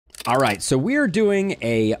All right, so we are doing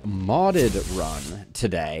a modded run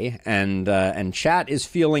today, and chat is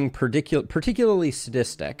feeling particularly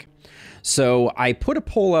sadistic. So I put a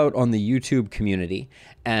poll out on the YouTube community,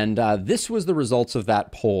 and this was the results of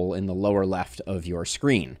that poll in the lower left of your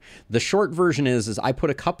screen. The short version is I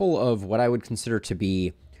put a couple of what I would consider to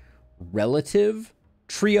be relative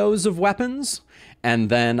trios of weapons, and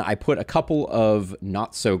then I put a couple of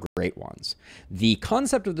not so great ones. The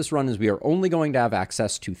concept of this run is we are only going to have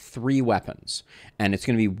access to 3 weapons, and it's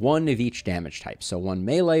going to be one of each damage type. So 1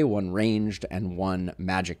 melee, 1 ranged, and 1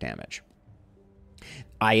 magic damage.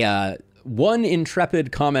 One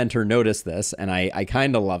intrepid commenter noticed this, and I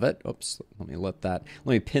kind of love it. Oops, let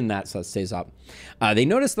me pin that so it stays up. They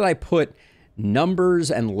noticed that I put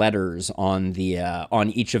numbers and letters on the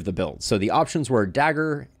on each of the builds. So the options were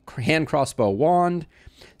dagger, hand crossbow, wand,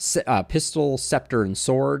 pistol, scepter, and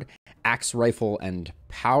sword, axe rifle and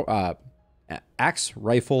power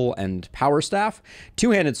staff,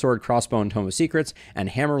 two-handed sword, crossbow, and Tome of Secrets, and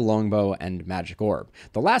hammer, longbow, and magic orb.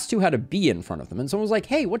 The last two had a B in front of them, and someone was like,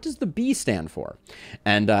 "Hey, what does the B stand for?"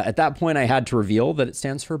 And at that point, I had to reveal that it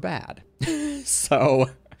stands for bad. so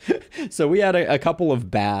we had a couple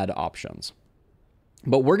of bad options.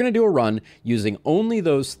 But we're going to do a run using only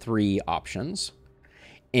those 3 options.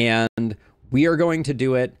 And we are going to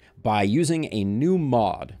do it by using a new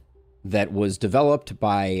mod that was developed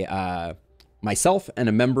by myself and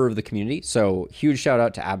a member of the community. So huge shout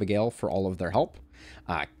out to Abigail for all of their help.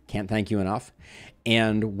 Can't thank you enough.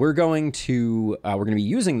 And we're going to be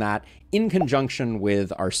using that in conjunction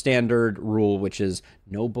with our standard rule, which is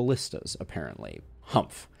no ballistas, apparently.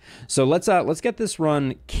 Humph. So let's get this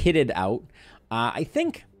run kitted out. I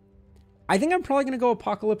think I'm probably going to go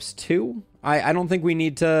Apocalypse 2. I don't think we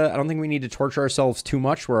need to torture ourselves too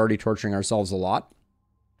much. We're already torturing ourselves a lot.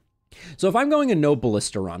 So if I'm going a no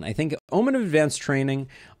ballista run, I think Omen of Advanced Training,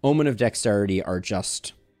 Omen of Dexterity are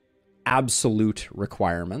just absolute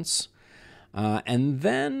requirements. And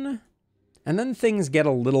then things get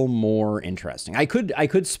a little more interesting. I could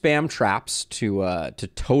spam traps to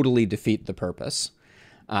totally defeat the purpose.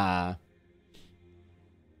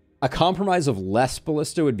 A compromise of less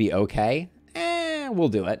ballista would be okay. We'll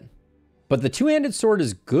do it. But the two-handed sword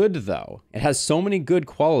is good, though. It has so many good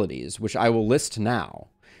qualities, which I will list now.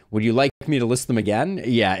 Would you like me to list them again?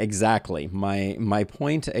 Yeah, exactly. My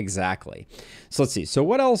point exactly. So let's see. So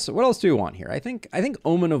what else do we want here? I think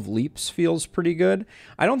Omen of Leaps feels pretty good.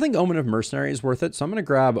 I don't think Omen of Mercenary is worth it, so I'm going to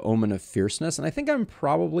grab Omen of Fierceness, and I think I'm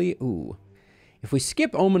probably... Ooh. If we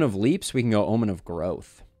skip Omen of Leaps, we can go Omen of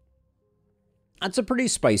Growth. That's a pretty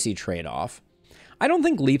spicy trade-off. I don't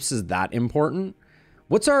think Leaps is that important.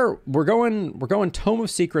 We're going Tome of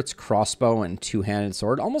Secrets, crossbow, and two-handed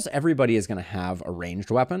sword. Almost everybody is going to have a ranged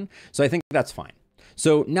weapon, so I think that's fine.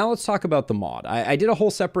 So now let's talk about the mod. I did a whole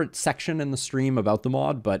separate section in the stream about the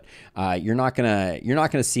mod, but you're not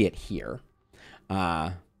gonna see it here.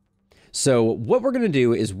 So what we're going to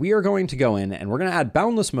do is we are going to go in and we're going to add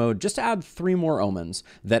Boundless Mode just to add 3 more omens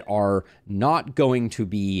that are not going to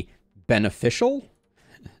be beneficial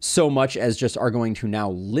so much as just are going to now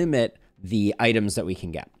limit the items that we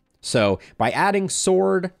can get. So by adding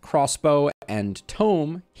sword, crossbow, and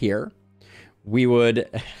tome here, we would...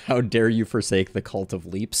 How dare you forsake the cult of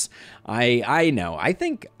leaps? I know. I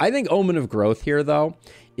think Omen of Growth here, though,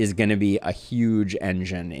 is going to be a huge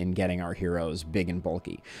engine in getting our heroes big and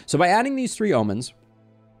bulky. So by adding these 3 omens,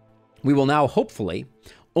 we will now hopefully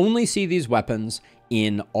only see these weapons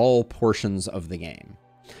in all portions of the game.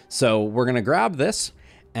 So we're going to grab this,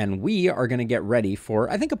 and we are going to get ready for...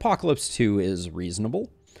 I think Apocalypse 2 is reasonable.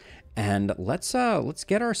 And let's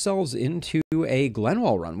get ourselves into a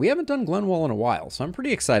Glenwall run. We haven't done Glenwall in a while, so I'm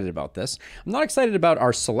pretty excited about this. I'm not excited about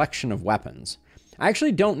our selection of weapons. I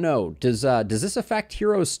actually don't know. Does this affect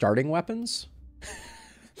heroes' starting weapons?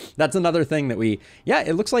 That's another thing that we... Yeah,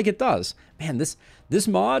 it looks like it does. Man, this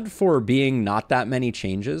mod, for being not that many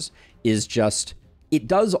changes, is just... It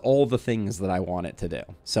does all the things that I want it to do.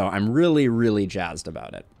 So I'm really, really jazzed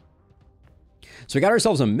about it. So we got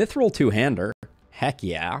ourselves a Mithril two-hander. Heck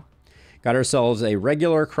yeah. Got ourselves a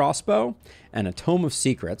regular crossbow and a Tome of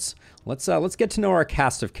Secrets. Let's get to know our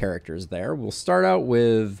cast of characters there. We'll start out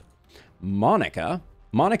with Monica.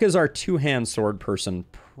 Monica's our two-hand sword person,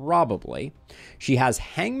 probably. She has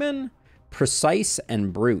Hangman, Precise,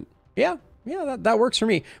 and Brute. Yeah, that works for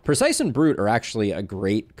me. Precise and Brute are actually a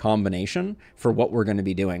great combination for what we're going to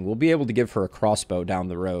be doing. We'll be able to give her a crossbow down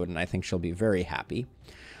the road, and I think she'll be very happy.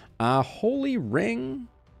 Holy Ring.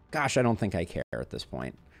 Gosh, I don't think I care at this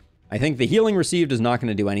point. I think the healing received is not going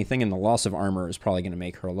to do anything, and the loss of armor is probably going to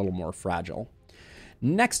make her a little more fragile.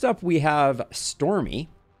 Next up, we have Stormy.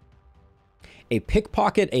 A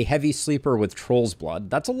pickpocket, a heavy sleeper with troll's blood.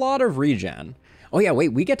 That's a lot of regen. Oh yeah,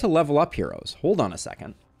 wait, we get to level up heroes. Hold on a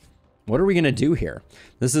second. What are we gonna do here?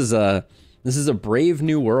 This is a brave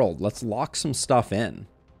new world. Let's lock some stuff in.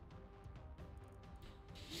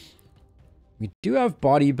 We do have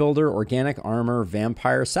bodybuilder, organic armor,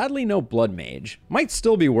 vampire. Sadly, no blood mage. Might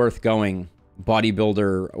still be worth going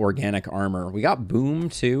bodybuilder, organic armor. We got boom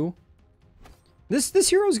too. This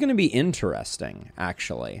hero is gonna be interesting,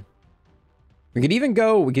 actually. We could even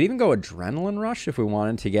go adrenaline rush if we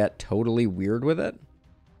wanted to get totally weird with it.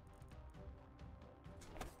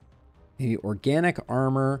 Maybe organic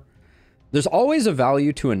armor. There's always a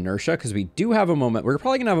value to inertia because we do have a moment. We're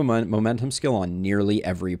probably gonna have a momentum skill on nearly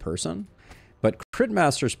every person, but Crit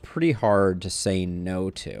Master's pretty hard to say no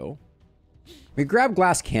to. We grab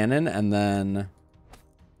glass cannon and then,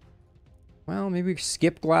 well, maybe we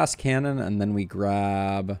skip glass cannon and then we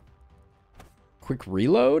grab quick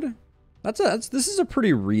reload. This is a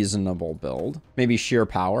pretty reasonable build. Maybe sheer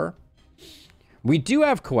power. We do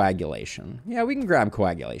have coagulation. Yeah, we can grab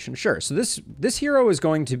coagulation. Sure. So this hero is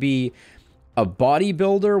going to be a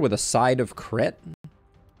bodybuilder with a side of crit.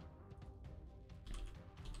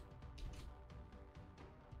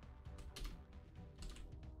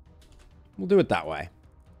 We'll do it that way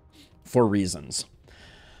for reasons.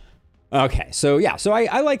 Okay, so yeah, so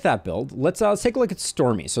I like that build. Let's take a look at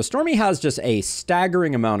Stormy. So Stormy has just a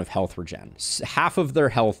staggering amount of health regen. Half of their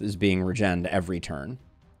health is being regened every turn.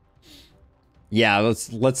 Yeah,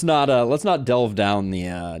 let's not delve down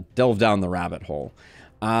the rabbit hole.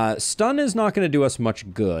 Stun is not going to do us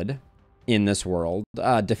much good in this world.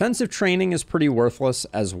 Defensive training is pretty worthless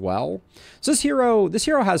as well. So this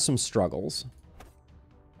hero has some struggles.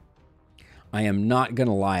 I am not going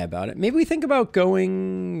to lie about it. Maybe we think about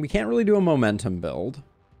going... We can't really do a momentum build.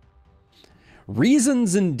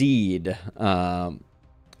 Reasons indeed,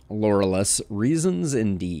 Laurelus. Reasons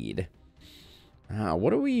indeed. What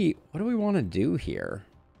do we want to do here?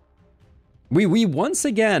 We once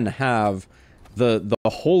again have the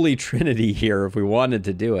Holy Trinity here if we wanted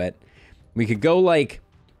to do it. We could go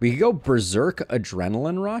Berserk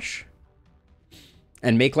Adrenaline Rush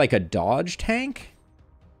and make like a dodge tank.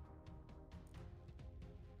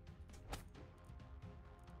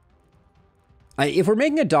 If we're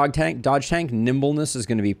making a dodge tank, nimbleness is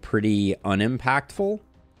going to be pretty unimpactful.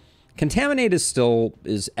 Contaminate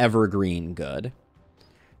is evergreen good.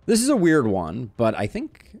 This is a weird one, but I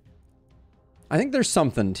think there's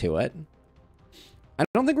something to it. I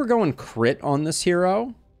don't think we're going crit on this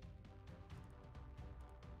hero.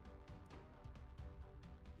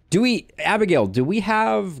 Abigail, do we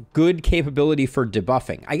have good capability for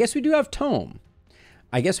debuffing? I guess we do have Tome.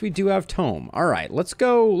 All right, let's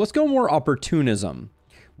go more opportunism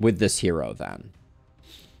with this hero then.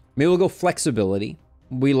 Maybe we'll go flexibility.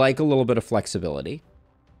 We like a little bit of flexibility.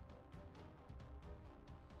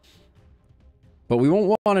 But we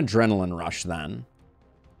won't want adrenaline rush then.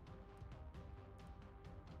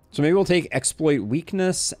 So maybe we'll take exploit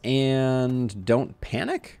weakness and don't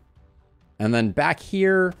panic. And then back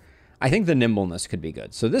here, I think the nimbleness could be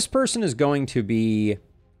good. So this person is going to be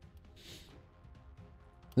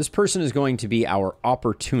our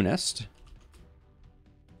opportunist.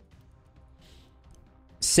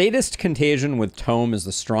 Sadist Contagion with Tome is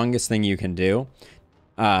the strongest thing you can do.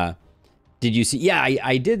 Did you see? Yeah,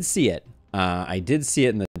 I did see it. I did see it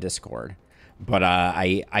in the Discord, but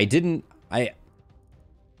I'm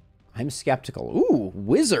skeptical. Ooh,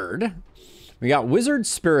 Wizard. We got Wizard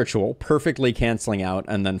Spiritual, perfectly canceling out,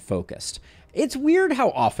 and then Focused. It's weird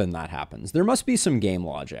how often that happens. There must be some game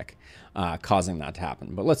logic causing that to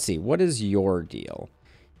happen. But let's see. What is your deal?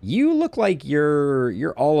 You look like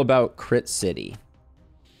you're all about Crit City.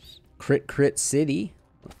 Crit City.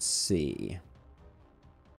 Let's see.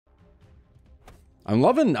 I'm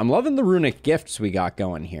loving the runic gifts we got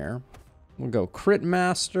going here. We'll go Crit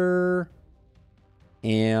Master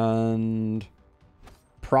and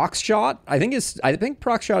Proc Shot. I think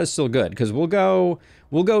Proc Shot is still good because we'll go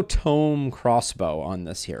Tome Crossbow on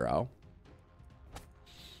this hero.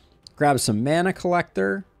 Grab some Mana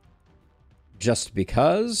Collector, just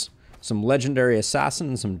because. Some Legendary Assassin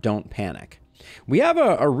and some Don't Panic. We have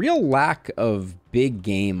a real lack of big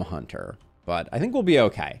game hunter, but I think we'll be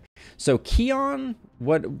okay. So Keon,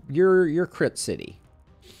 what your Crit City?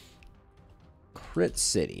 Crit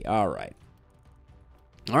City. All right.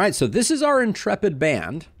 All right, so this is our intrepid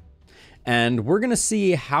band, and we're gonna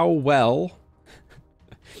see how well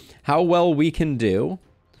we can do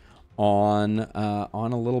on a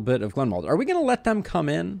little bit of Glenwald. Are we gonna let them come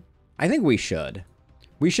in? I think we should.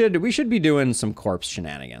 We should be doing some corpse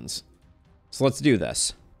shenanigans. So let's do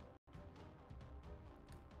this.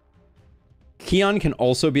 Keon can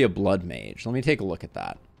also be a blood mage. Let me take a look at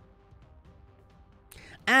that.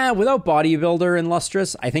 Without bodybuilder and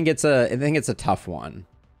lustrous, I think it's a tough one.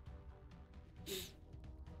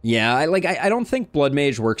 Yeah, I don't think blood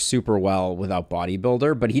mage works super well without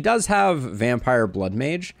bodybuilder, but he does have vampire blood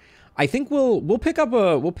mage. I think we'll pick up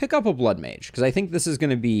a blood mage, because I think this is going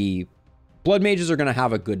to be, blood mages are going to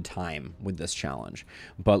have a good time with this challenge.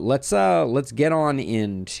 But let's get on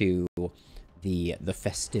into the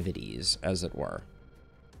festivities, as it were.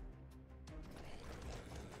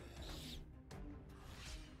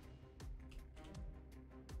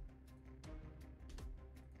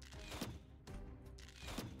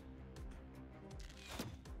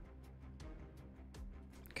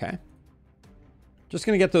 Okay. Just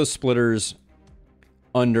going to get those splitters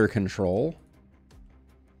under control.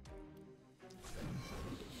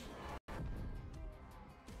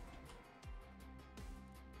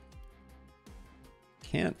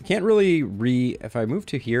 Can't really if I move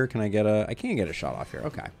to here, can I get a, I can't get a shot off here.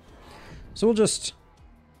 Okay. So we'll just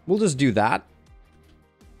do that.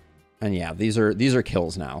 And yeah, these are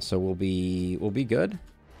kills now, so we'll be good.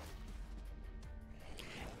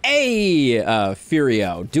 Hey,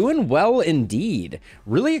 Furio, doing well indeed.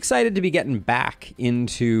 Really excited to be getting back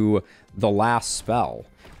into the last spell.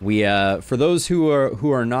 We, for those who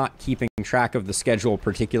are not keeping track of the schedule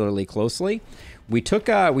particularly closely, we took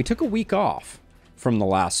a week off from the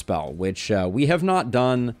last spell, which we have not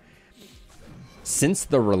done since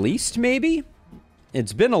the release. Maybe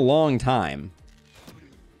it's been a long time.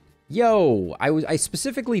 Yo, I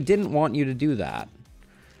specifically didn't want you to do that.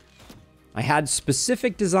 I had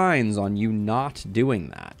specific designs on you not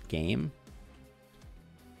doing that, game.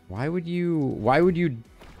 Why would you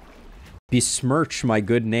besmirch my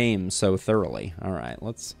good name so thoroughly? All right,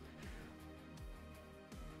 let's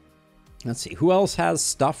see. Who else has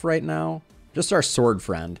stuff right now? Just our sword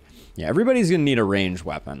friend. Yeah, everybody's gonna need a ranged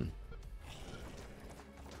weapon.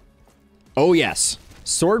 Oh yes,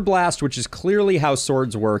 sword blast, which is clearly how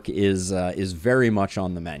swords work, is very much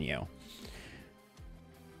on the menu.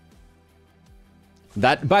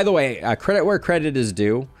 That, by the way, credit where credit is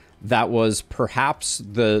due. That was perhaps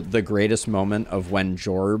the greatest moment of when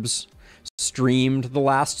Jorbs streamed the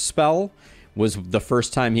last spell. Was the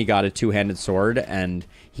first time he got a two-handed sword, and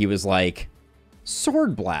he was like,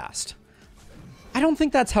 "Sword blast. I don't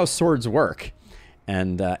think that's how swords work,"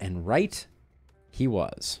 and right, he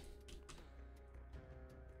was.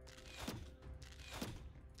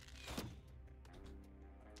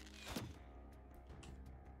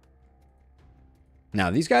 Now,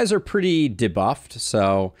 these guys are pretty debuffed,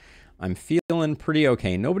 so I'm feeling pretty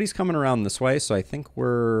okay. Nobody's coming around this way, so I think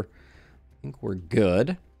we're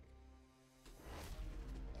good.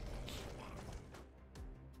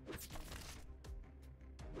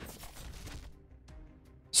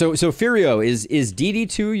 So Furio, is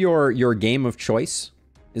DD2 your game of choice?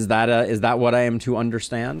 Is that what I am to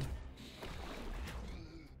understand?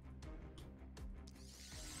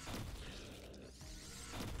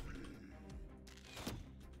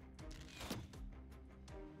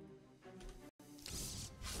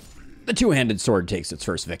 The two-handed sword takes its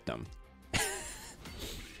first victim.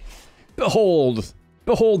 Behold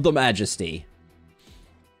the majesty.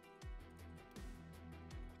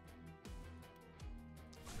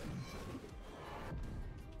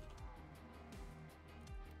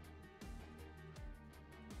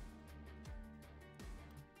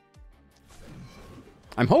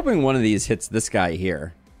 I'm hoping one of these hits this guy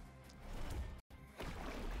here.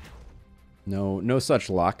 No such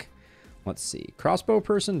luck. Let's see. Crossbow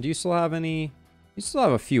person, do you still have any? You still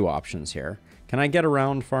have a few options here. Can I get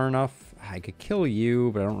around far enough? I could kill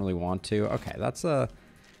you, but I don't really want to. Okay, that's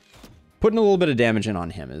putting a little bit of damage in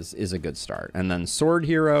on him is a good start. And then Sword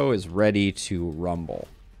Hero is ready to rumble.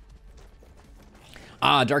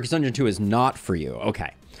 Ah, Darkest Dungeon 2 is not for you.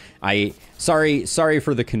 Okay. Sorry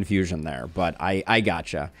for the confusion there, but I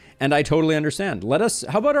gotcha. And I totally understand.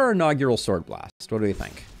 How about our inaugural Sword Blast? What do you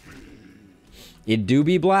think? It do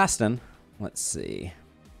be blasting. Let's see.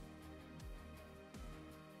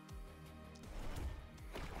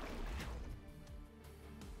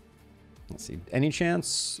 Let's see. Any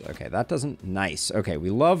chance? Okay, that doesn't... Nice. Okay, we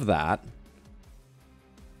love that.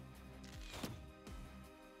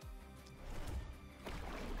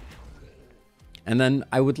 And then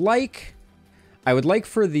I would like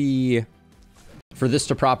for this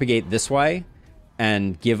to propagate this way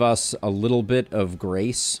and give us a little bit of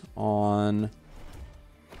grace on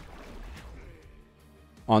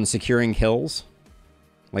securing kills.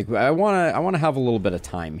 Like, I want to have a little bit of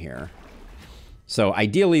time here. So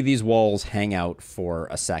ideally these walls hang out for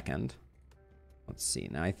a second. Let's see.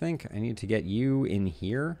 Now I think I need to get you in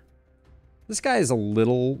here. This guy is a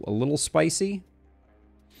little spicy.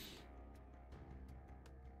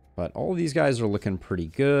 But all of these guys are looking pretty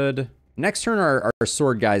good. Next turn, our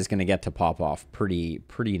sword guy is going to get to pop off pretty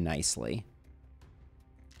nicely.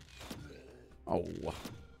 Oh.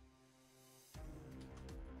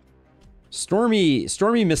 Stormy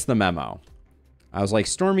missed the memo. I was like,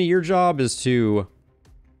 Stormy, your job is to...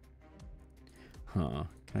 Huh.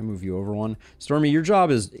 Can I move you over one? Stormy, your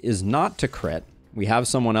job is not to crit. We have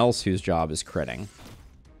someone else whose job is critting.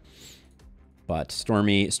 But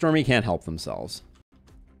Stormy can't help themselves.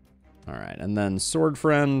 All right, and then Sword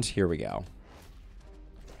Friend, here we go.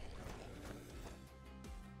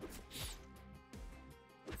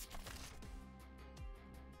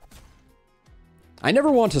 I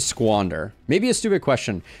never want to squander. Maybe a stupid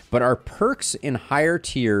question, but are perks in higher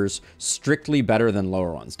tiers strictly better than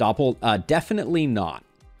lower ones? Definitely not.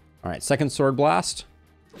 All right, second Sword Blast.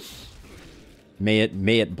 May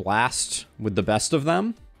it blast with the best of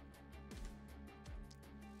them.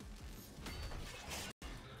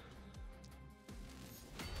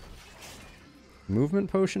 Movement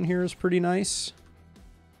potion here is pretty nice.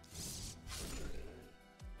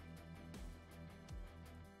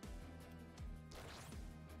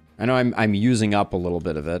 I know I'm using up a little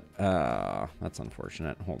bit of it. That's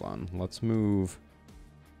unfortunate. Hold on. Let's move.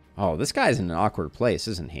 Oh, this guy's in an awkward place,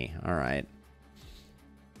 isn't he? All right.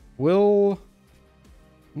 We'll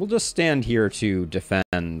just stand here to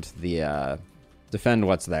defend the defend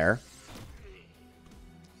what's there.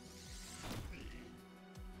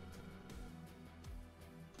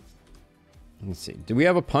 Let's see. Do we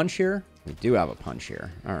have a punch here? We do have a punch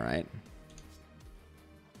here. All right.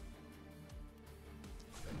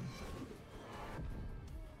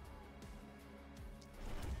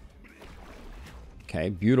 Okay,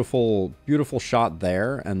 beautiful shot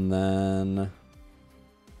there. And then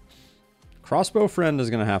Crossbow Friend is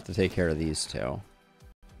going to have to take care of these two.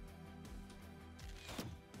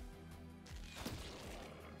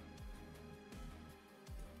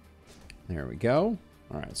 There we go.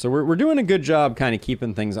 All right, so we're doing a good job kind of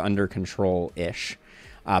keeping things under control-ish.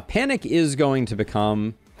 Panic is going to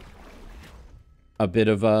become a bit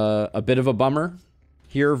of a bummer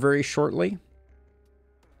here very shortly,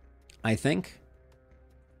 I think.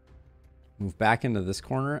 Move back into this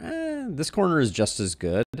corner. This corner is just as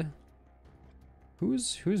good.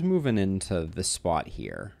 Who's moving into this spot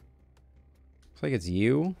here? Looks like it's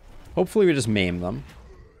you. Hopefully we just maim them.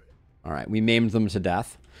 All right, we maimed them to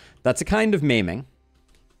death. That's a kind of maiming.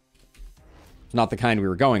 Not the kind we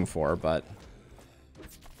were going for, but...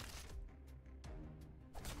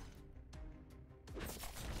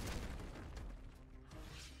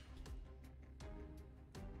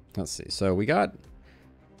 Let's see. So we got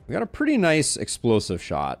a pretty nice explosive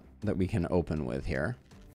shot that we can open with here.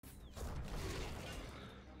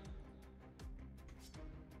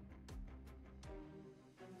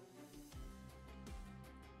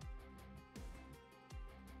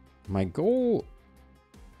 My goal...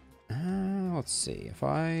 let's see. If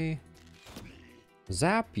I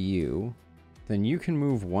zap you, then you can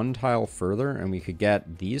move one tile further and we could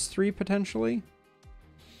get these three potentially.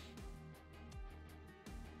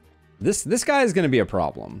 This guy is going to be a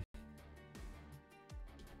problem.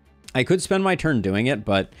 I could spend my turn doing it,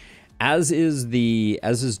 but as is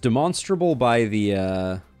demonstrable by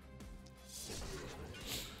the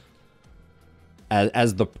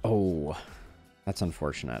oh, that's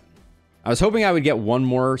unfortunate. I was hoping I would get one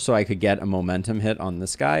more so I could get a momentum hit on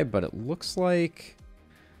this guy, but it looks like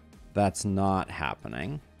that's not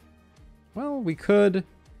happening. Well, we could...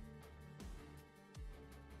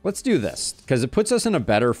 Let's do this, because it puts us in a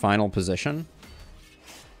better final position.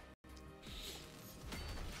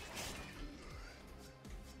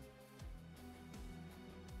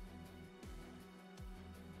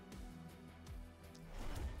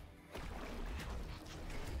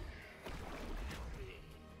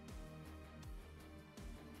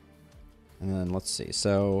 And then let's see.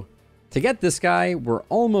 So to get this guy, we're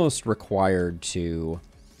almost required to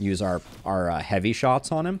use our heavy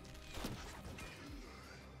shots on him.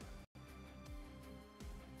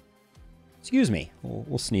 Excuse me.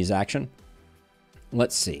 We'll sneeze action.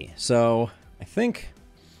 Let's see. So I think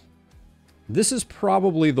this is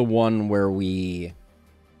probably the one where we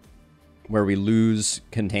lose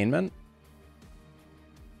containment.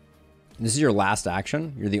 This is your last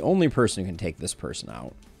action. You're the only person who can take this person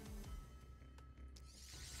out.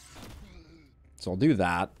 So I'll do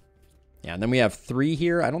that. Yeah, and then we have 3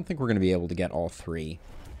 here. I don't think we're going to be able to get all 3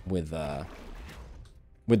 with the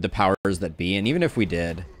powers that be. And even if we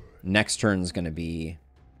did, next turn is going to be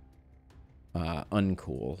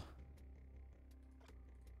uncool.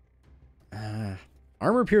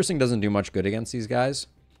 Armor piercing doesn't do much good against these guys.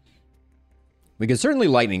 We could certainly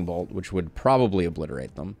lightning bolt, which would probably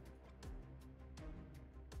obliterate them.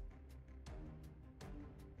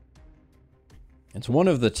 It's one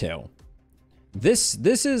of the two. This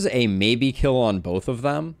is a maybe kill on both of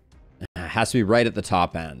them. It has to be right at the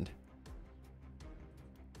top end.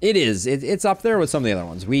 It is. It's up there with some of the other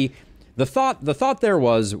ones. The thought there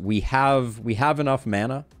was we have enough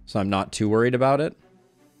mana, so I'm not too worried about it.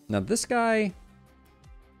 Now this guy,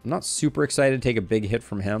 I'm not super excited to take a big hit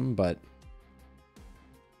from him, but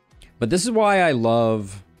this is why I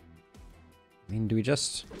love. I mean, do we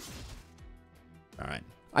just? All right,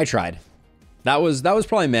 I tried. That was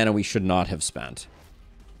probably mana we should not have spent.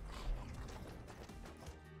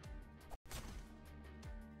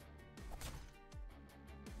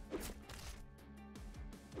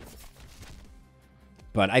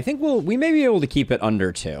 But I think we may be able to keep it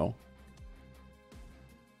under 2.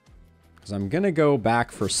 Because I'm going to go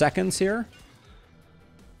back for seconds here.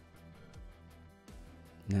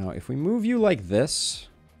 Now, if we move you like this...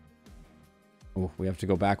 Oh, we have to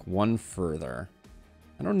go back 1 further.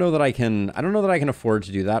 I don't know that I can afford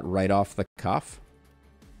to do that right off the cuff.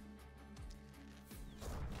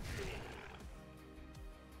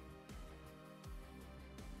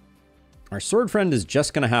 Our sword friend is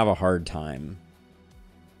just going to have a hard time.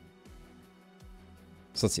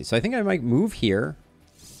 So let's see. So I think I might move here.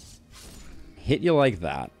 Hit you like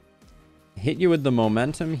that. Hit you with the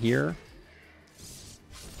momentum here.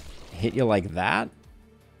 Hit you like that.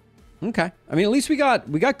 Okay. I mean, at least we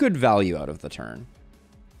got good value out of the turn.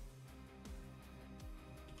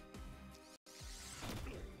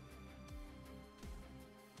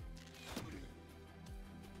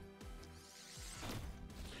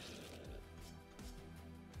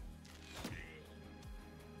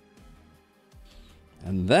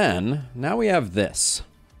 And then, now we have this.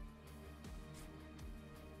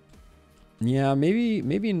 Yeah,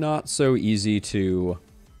 maybe not so easy to...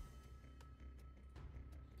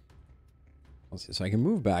 Let's see, so I can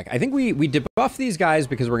move back. I think we debuff these guys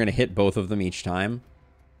because we're going to hit both of them each time.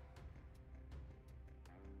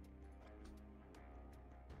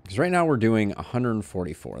 Because right now we're doing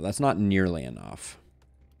 144. That's not nearly enough.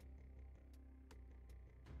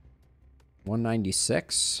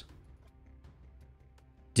 196.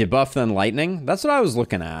 Debuff then lightning. That's what I was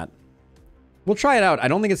looking at. We'll try it out. I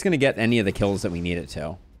don't think it's going to get any of the kills that we need it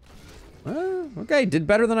to. Okay, did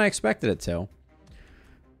better than I expected it to.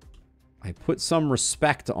 I put some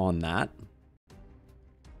respect on that.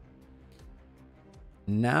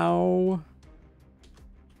 Now...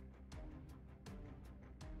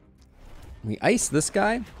 we ice this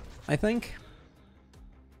guy, I think.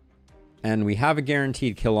 And we have a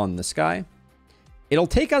guaranteed kill on this guy. It'll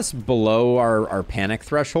take us below our panic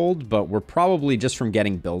threshold, but we're probably, just from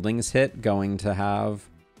getting buildings hit, going to have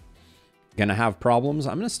problems.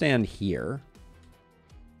 I'm going to stand here.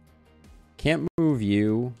 Can't move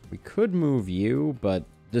you. We could move you, but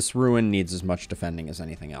this ruin needs as much defending as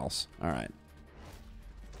anything else. All right.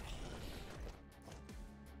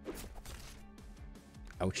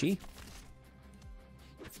 Ouchie.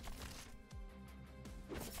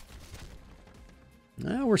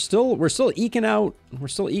 No, we're still eking out. We're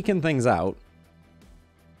still eking things out.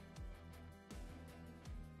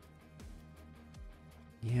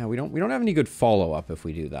 Yeah, we don't have any good follow-up if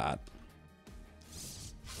we do that.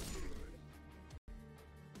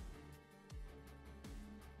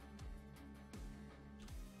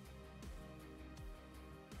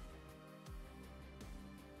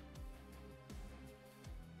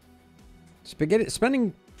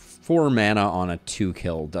 Spending 4 mana on a 2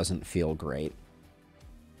 kill doesn't feel great.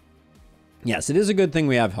 Yes, it is a good thing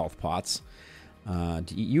we have health pots.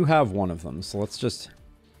 You have one of them, so let's just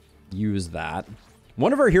use that.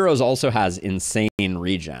 One of our heroes also has insane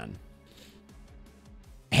regen.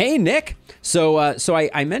 Hey, Nick! So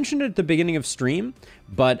I mentioned it at the beginning of stream,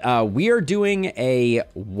 but we are doing a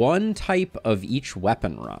 1 type of each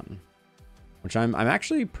weapon run, which I'm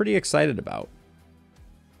actually pretty excited about.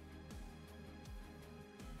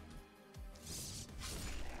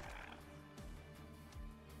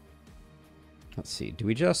 Let's see, do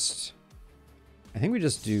we just... I think we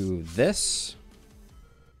just do this,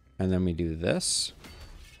 and then we do this.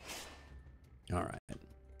 All right.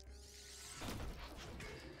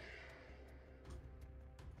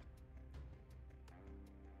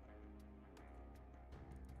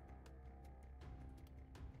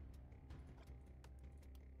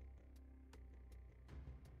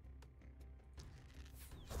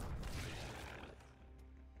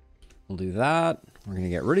 We'll do that. We're going to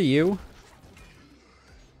get rid of you.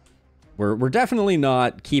 We're definitely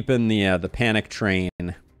not keeping the panic train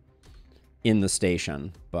in the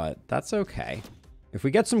station, but that's okay. If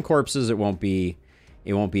we get some corpses, it won't be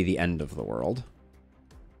the end of the world.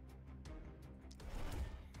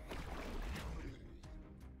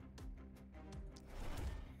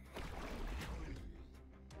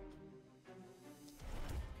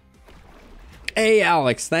 Hey,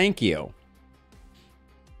 Alex, thank you.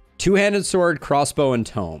 Two-handed sword, crossbow, and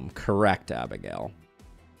tome. Correct, Abigail.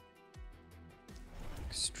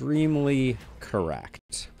 Extremely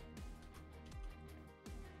correct.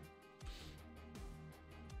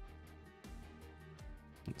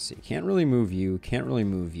 Let's see. Can't really move you. Can't really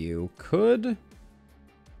move you. Could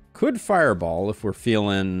fireball if we're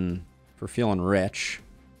feeling rich.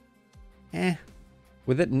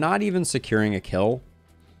 With it not even securing a kill,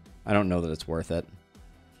 I don't know that it's worth it.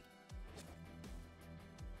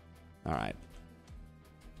 All right.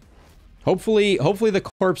 Hopefully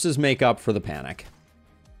the corpses make up for the panic.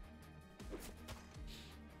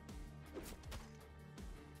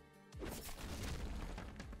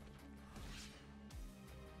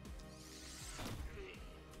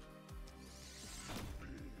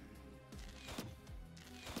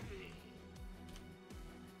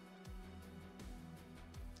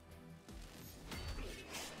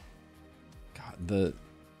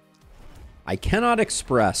 I cannot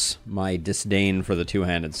express my disdain for the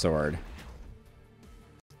two-handed sword.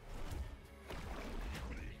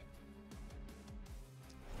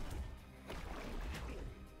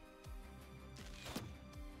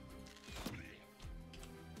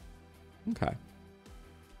 Okay.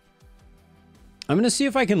 I'm going to see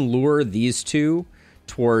if I can lure these two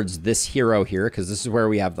towards this hero here, because this is where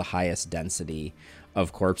we have the highest density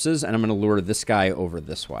of corpses, and I'm going to lure this guy over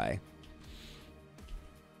this way.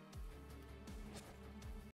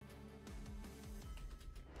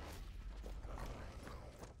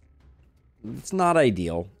 It's not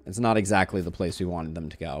ideal. It's not exactly the place we wanted them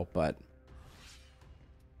to go, but...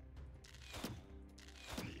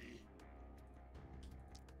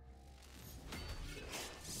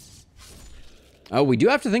 Oh, we do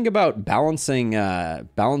have to think about balancing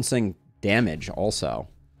damage also.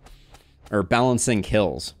 Or balancing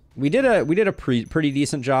kills. We did a pretty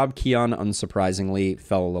decent job. Keon, unsurprisingly,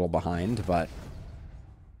 fell a little behind, but...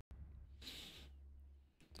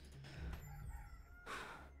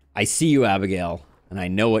 I see you, Abigail, and I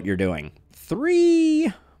know what you're doing.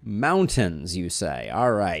 3 mountains, you say.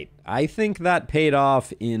 All right. I think that paid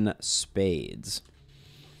off in spades.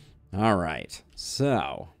 All right.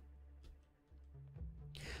 So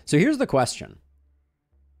here's the question.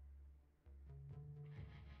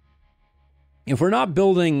 If we're not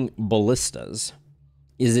building ballistas,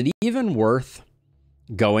 is it even worth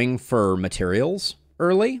going for materials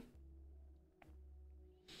early?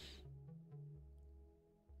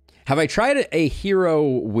 Have I tried a hero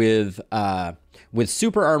with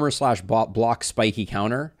super armor / block spiky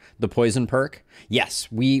counter, the poison perk? Yes,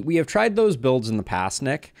 we have tried those builds in the past,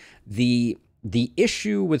 Nick. The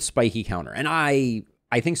issue with spiky counter, and I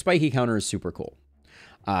think spiky counter is super cool.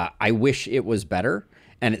 I wish it was better,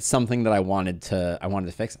 and it's something that I wanted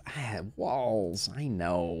to fix. Walls, I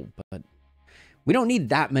know, but we don't need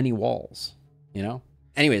that many walls, you know?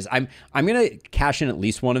 Anyways, I'm gonna cash in at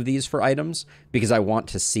least one of these for items because I want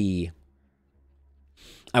to see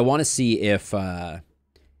if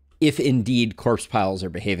indeed corpse piles are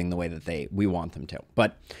behaving the way that we want them to.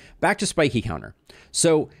 But back to spiky counter.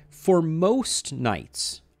 So for most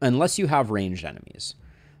knights, unless you have ranged enemies,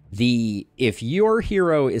 if your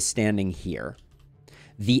hero is standing here,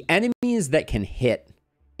 the enemies that can hit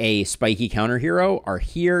a spiky counter hero are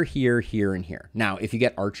here, here, here, and here. Now, if you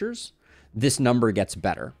get archers, this number gets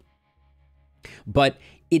better, but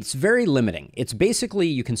it's very limiting. It's basically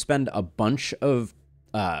you can spend a bunch of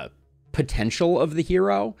potential of the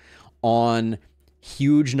hero on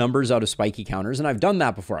huge numbers out of spiky counters, and I've done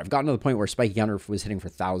that before. I've gotten to the point where spiky counter was hitting for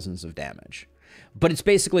thousands of damage, but it's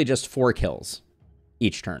basically just 4 kills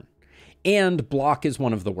each turn. And block is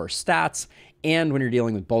one of the worst stats, and when you're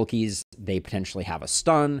dealing with bulkies, they potentially have a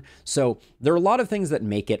stun. So there are a lot of things that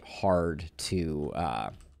make it hard to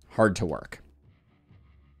work.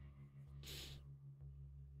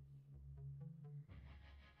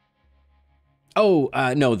 Oh,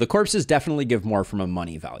 no, the corpses definitely give more from a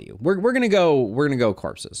money value. We're gonna go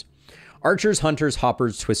corpses. Archers, hunters,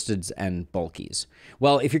 hoppers, twisteds, and bulkies.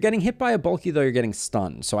 Well, if you're getting hit by a bulky, though, you're getting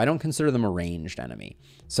stunned, so I don't consider them a ranged enemy.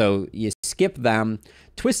 So you skip them.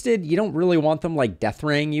 Twisted, you don't really want them like death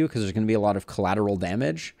raying you because there's going to be a lot of collateral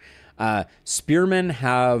damage. Spearmen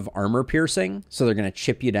have armor piercing, so they're going to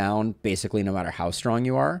chip you down basically no matter how strong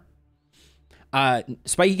you are.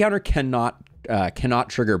 Spiky counter cannot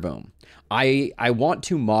trigger boom. I want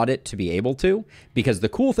to mod it to be able to, because the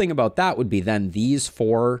cool thing about that would be then these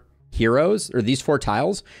 4 heroes, or these 4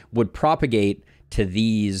 tiles, would propagate to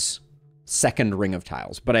these second ring of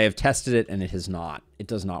tiles. But I have tested it and it has not. It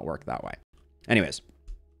does not work that way. Anyways,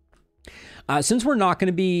 since we're not going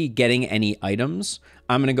to be getting any items,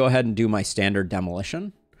 I'm going to go ahead and do my standard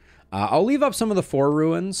demolition. I'll leave up some of the 4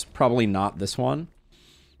 ruins, probably not this one.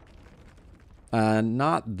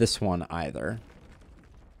 Not this one either.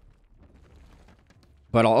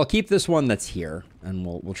 But I'll keep this one that's here, and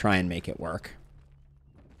we'll try and make it work.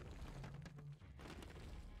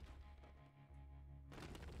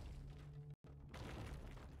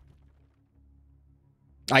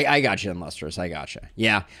 I got you, Lustrous. I got you.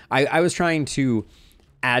 Yeah, I was trying to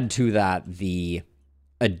add to that the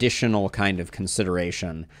additional kind of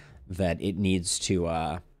consideration that it needs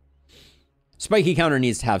to... Spiky counter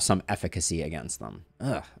needs to have some efficacy against them.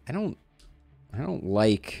 Ugh, I don't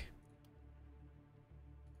like...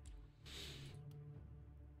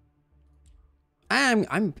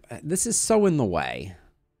 This is so in the way,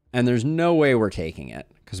 and there's no way we're taking it,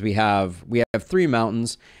 because we have 3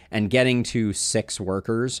 mountains, and getting to 6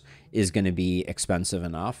 workers is going to be expensive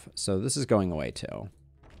enough. So this is going away too.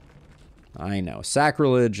 I know,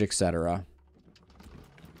 sacrilege, etc.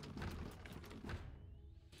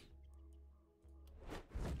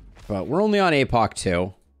 But we're only on APOC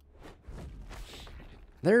 2.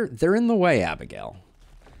 They're in the way, Abigail.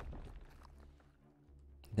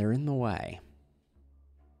 They're in the way.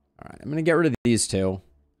 All right, I'm going to get rid of these 2. I'm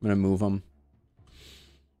going to move them.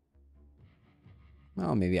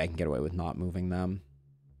 Well, maybe I can get away with not moving them.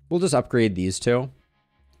 We'll just upgrade these 2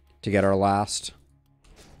 to get our last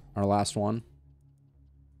one.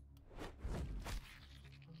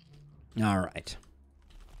 All right.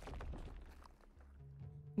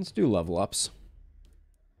 Let's do level ups.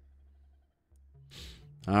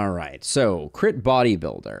 All right, so crit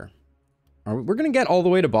bodybuilder. We're going to get all the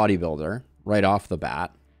way to bodybuilder right off the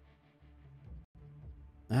bat.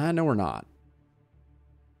 No, we're not.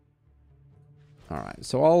 All right,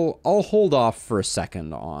 so I'll hold off for a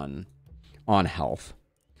second on health.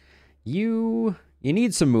 You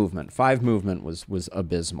need some movement. 5 movement was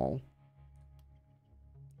abysmal.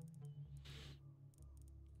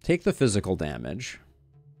 Take the physical damage.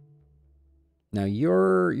 Now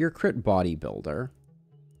your crit bodybuilder.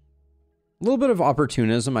 A little bit of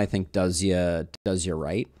opportunism, I think, does you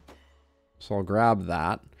right. So I'll grab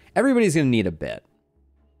that. Everybody's gonna need a bit.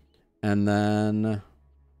 And then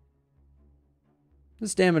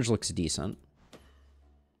this damage looks decent.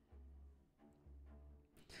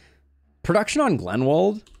 Production on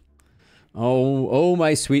Glenwold? Oh,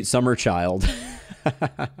 my sweet summer child.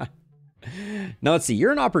 Now, let's see.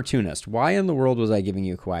 You're an opportunist. Why in the world was I giving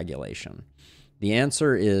you coagulation? The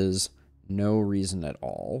answer is no reason at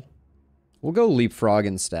all. We'll go leapfrog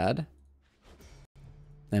instead.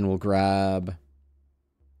 And we'll grab...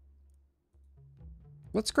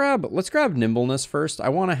 Let's grab nimbleness first. I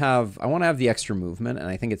want to have the extra movement, and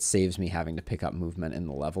I think it saves me having to pick up movement in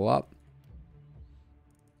the level up.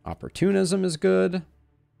 Opportunism is good.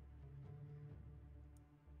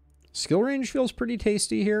 Skill range feels pretty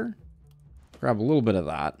tasty here. Grab a little bit of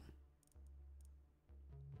that.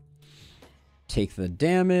 Take the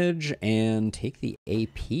damage and take the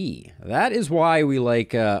AP. That is why we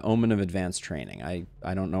like Omen of Advanced Training.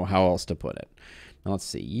 I don't know how else to put it. Now let's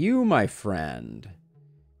see. You, my friend,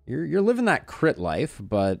 you're living that crit life,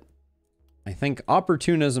 but I think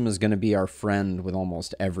opportunism is going to be our friend with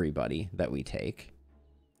almost everybody that we take.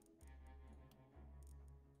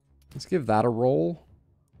 Let's give that a roll.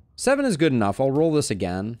 7 is good enough. I'll roll this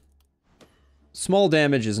again. Small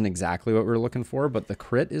damage isn't exactly what we're looking for, but the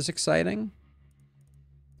crit is exciting.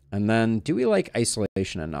 And then, do we like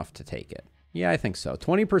isolation enough to take it? Yeah, I think so.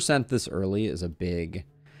 20% this early is a big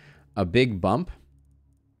bump.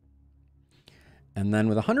 And then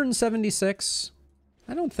with 176,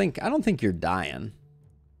 I don't think you're dying.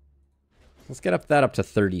 Let's get that up to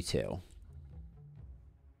 32.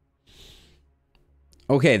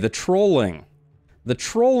 Okay, the trolling. The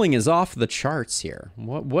trolling is off the charts here.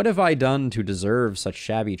 What have I done to deserve such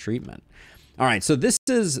shabby treatment? All right, so this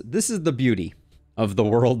is the beauty of the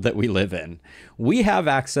world that we live in. We have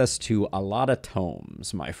access to a lot of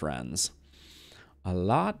tomes, my friends. A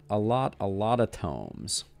lot of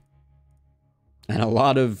tomes. And a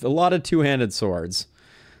lot of two-handed swords.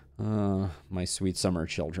 My sweet summer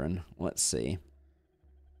children. Let's see.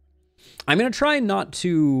 I'm going to try not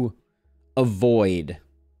to avoid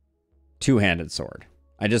two-handed sword.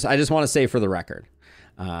 I just want to say for the record,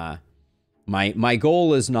 my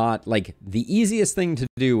goal is not, like, the easiest thing to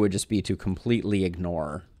do would just be to completely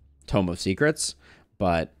ignore Tome of Secrets,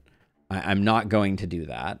 but I'm not going to do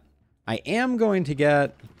that. I am going to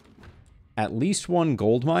get at least 1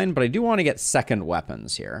 gold mine, but I do want to get second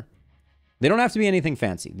weapons here. They don't have to be anything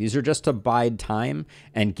fancy. These are just to bide time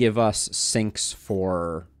and give us sinks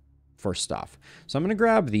for stuff. So I'm going to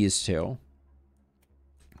grab these 2.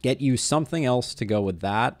 Get you something else to go with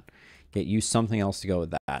that. Get you something else to go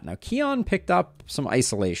with that. Now, Keon picked up some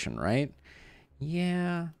isolation, right?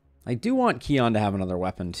 Yeah. I do want Keon to have another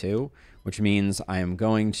weapon too, which means I am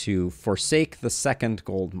going to forsake the second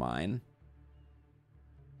gold mine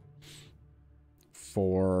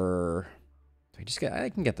for... I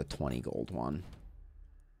can get the 20 gold one.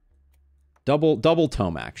 Double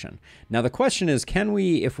tome action. Now the question is, can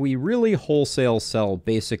we, if we really wholesale sell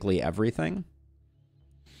basically everything,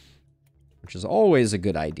 which is always a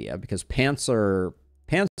good idea because pants are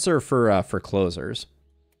for closers.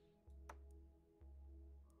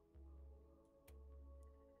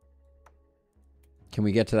 Can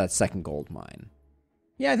we get to that second gold mine?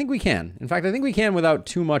 Yeah, I think we can. In fact, I think we can without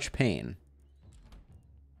too much pain.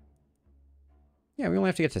 Yeah, we only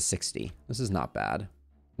have to get to 60. This is not bad.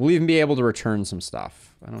 We'll even be able to return some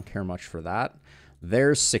stuff. I don't care much for that.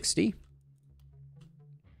 There's 60.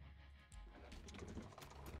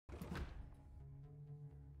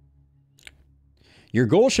 Your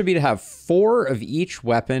goal should be to have 4 of each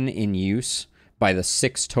weapon in use by the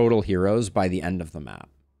 6 total heroes by the end of the map.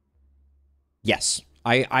 Yes,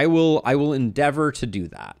 I will endeavor to do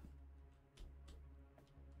that.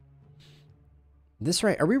 This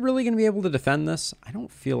right, are we really going to be able to defend this? I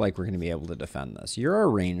don't feel like we're going to be able to defend this. You're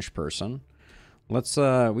our ranged person. Let's,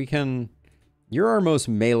 you're our most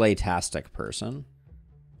melee-tastic person.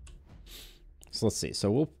 So let's see.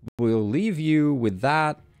 So we'll leave you with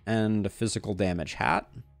that and a physical damage hat.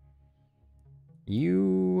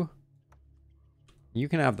 You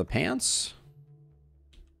can have the pants.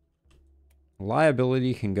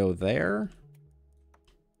 Liability can go there.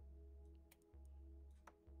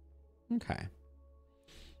 Okay.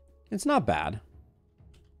 It's not bad.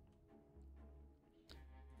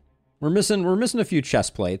 We're missing a few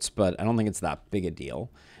chest plates, but I don't think it's that big a deal.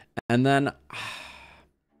 And then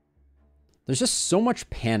there's just so much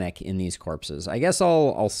panic in these corpses. I guess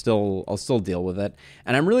I'll still deal with it.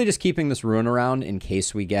 And I'm really just keeping this rune around in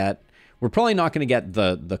case we get... We're probably not going to get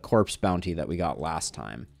the corpse bounty that we got last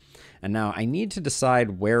time. And now I need to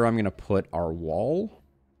decide where I'm going to put our wall.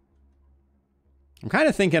 I'm kind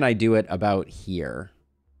of thinking I do it about here.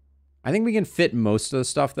 I think we can fit most of the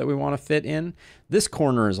stuff that we want to fit in. This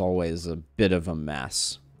corner is always a bit of a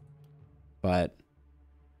mess. But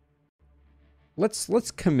let's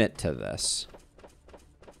commit to this.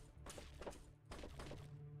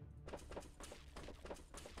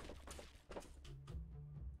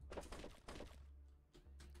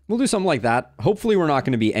 We'll do something like that. Hopefully we're not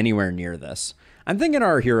going to be anywhere near this. I'm thinking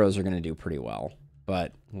our heroes are going to do pretty well.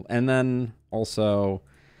 But, and then also...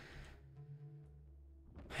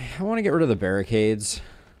 I want to get rid of the barricades.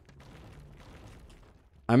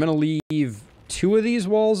 I'm going to leave 2 of these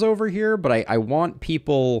walls over here, but I want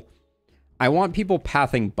people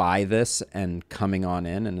pathing by this and coming on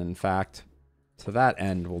in. And in fact, to that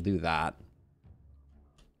end, we'll do that.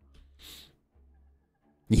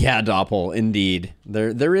 Yeah, Doppel, indeed.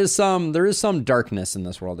 There is some darkness in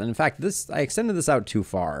this world. And in fact, I extended this out too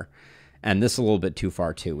far, and this a little bit too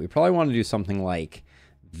far too. We probably want to do something like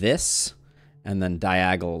this. And then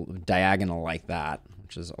diagonal like that,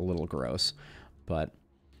 which is a little gross. But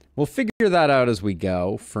we'll figure that out as we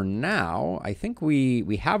go. For now, I think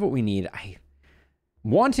we have what we need.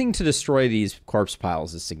 Wanting to destroy these corpse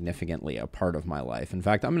piles is significantly a part of my life. In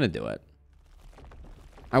fact, I'm going to do it.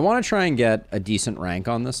 I want to try and get a decent rank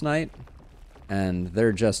on this night, and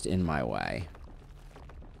they're just in my way.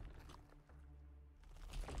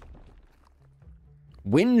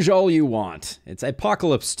 Whinge all you want. It's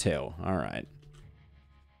Apocalypse 2. All right.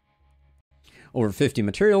 Over 50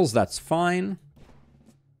 materials, that's fine.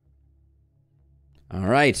 All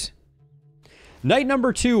right. Night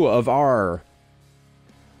number 2 of our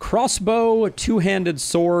Crossbow, Two-Handed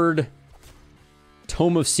Sword,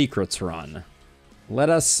 Tome of Secrets run. Let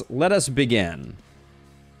us begin.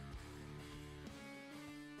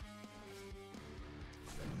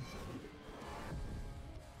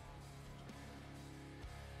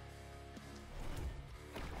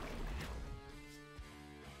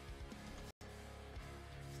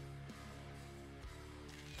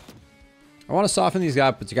 I want to soften these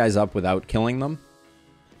guys up without killing them.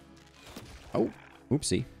 Oh,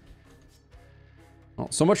 oopsie.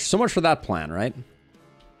 Well, so much for that plan, right?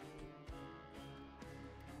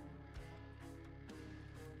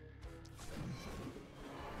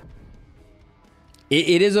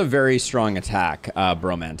 It is a very strong attack,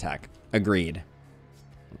 Bromantek. Agreed.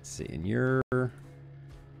 Let's see, and you're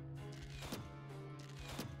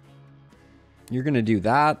going to do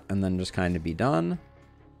that and then just kind of be done.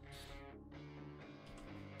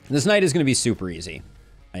 This night is going to be super easy,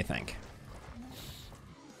 I think.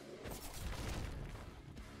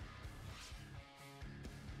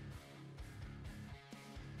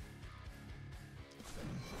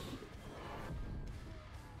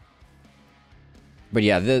 But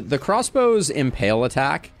yeah, the crossbow's impale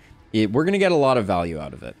attack, we're going to get a lot of value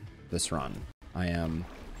out of it this run. I am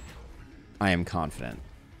confident.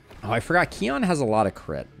 Oh, I forgot Keon has a lot of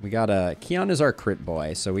crit. Keon is our crit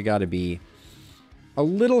boy, so we got to be a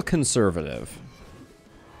little conservative.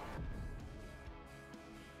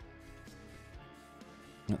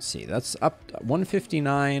 Let's see, that's up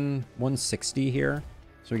 159, 160 here.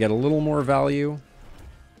 So we get a little more value.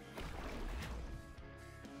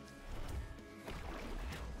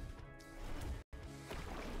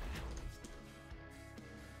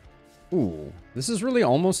 Ooh, this is really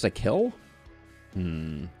almost a kill?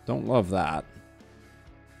 Don't love that.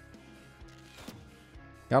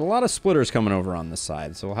 Got a lot of splitters coming over on this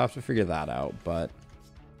side, so we'll have to figure that out, but...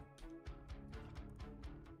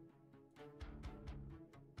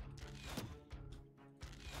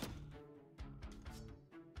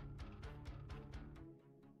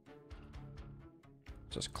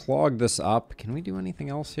 just clog this up. Can we do anything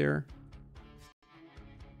else here?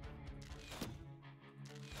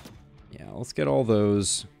 Yeah, let's get all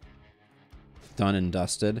those done and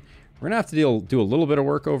dusted. We're gonna have to do a little bit of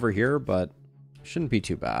work over here, but shouldn't be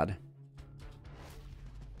too bad.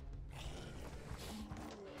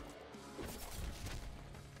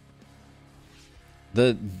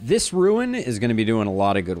 This ruin is gonna be doing a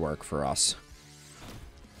lot of good work for us.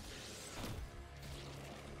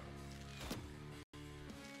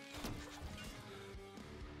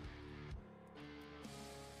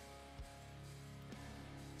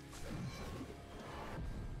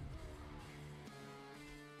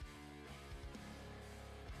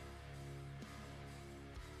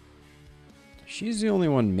 She's the only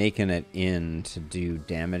one making it in to do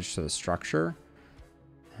damage to the structure.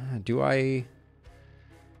 I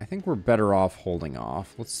think we're better off holding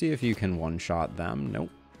off. Let's see if you can one-shot them. Nope.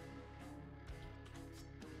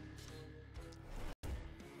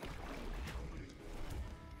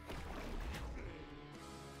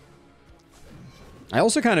 I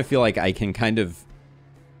also kind of feel like I can kind of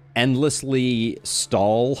endlessly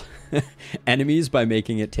stall enemies by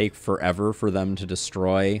making it take forever for them to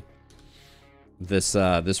destroy this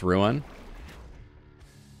ruin.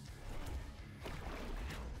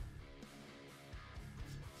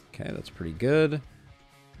 Okay, that's pretty good.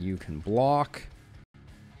 You can block.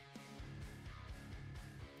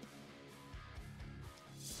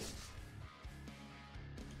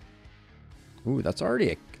 Ooh, that's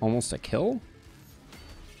already almost a kill.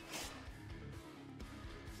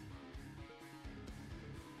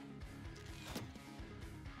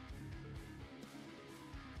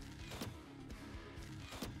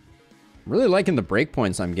 Really liking the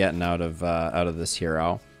breakpoints I'm getting out of this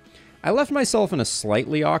hero. I left myself in a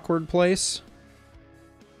slightly awkward place.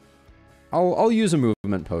 I'll use a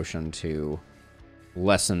movement potion to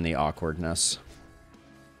lessen the awkwardness.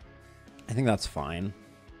 I think that's fine.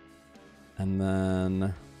 And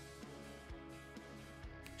then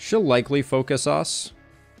she'll likely focus us,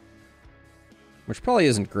 which probably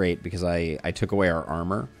isn't great because I took away our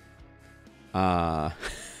armor.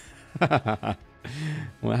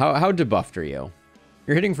 Well, how debuffed are you?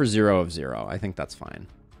 You're hitting for 0 of 0. I think that's fine.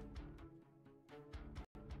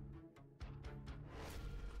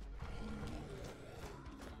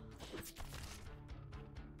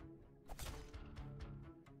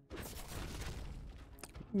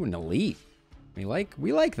 Ooh, an elite. We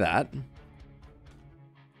like that.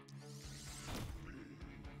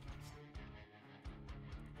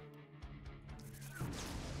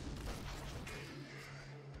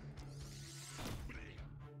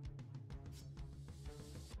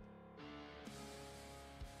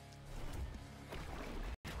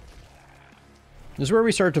 This is where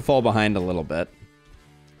we start to fall behind a little bit.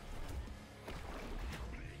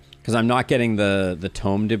 Because I'm not getting the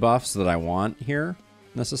Tome debuffs that I want here,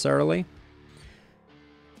 necessarily.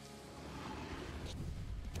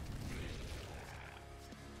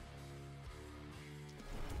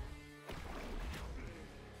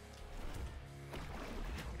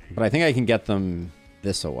 But I think I can get them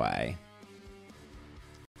this away.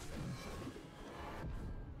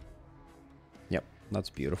 Yep,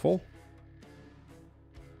 that's beautiful.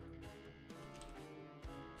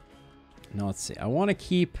 Now let's see. I want to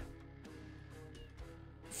keep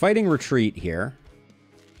fighting retreat here.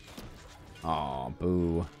 Aw,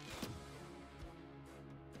 boo.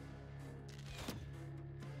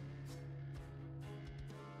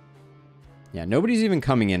 Yeah, nobody's even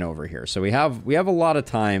coming in over here. So we have a lot of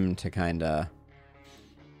time to kind of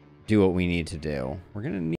do what we need to do. We're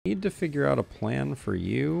going to need to figure out a plan for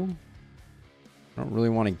you. I don't really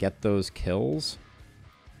want to get those kills.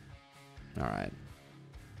 All right.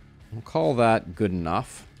 We'll call that good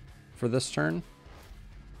enough for this turn.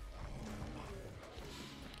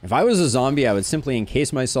 If I was a zombie, I would simply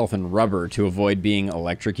encase myself in rubber to avoid being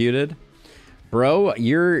electrocuted. Bro,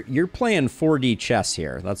 you're playing 4D chess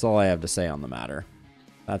here. That's all I have to say on the matter.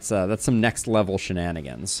 That's some next level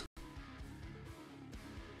shenanigans.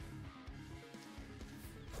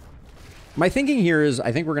 My thinking here is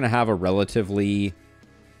I think we're going to have a relatively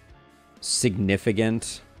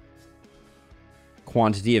significant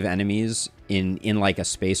quantity of enemies in like a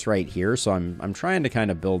space right here, so I'm trying to kind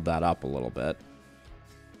of build that up a little bit.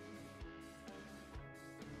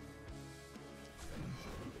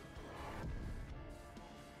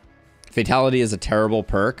 Fatality is a terrible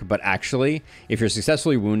perk, but actually, if you're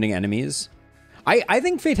successfully wounding enemies, I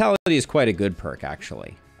think Fatality is quite a good perk,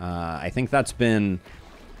 actually. I think that's been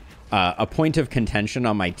a point of contention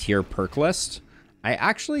on my tier perk list. I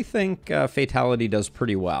actually think Fatality does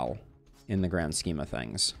pretty well in the grand scheme of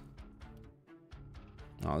things.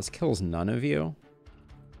 Oh, this kills none of you.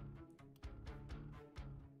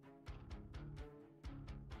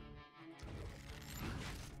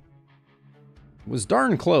 Was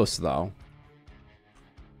darn close, though.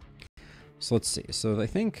 So let's see. So I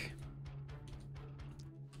think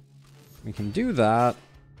we can do that.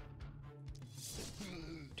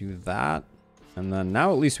 Do that. And then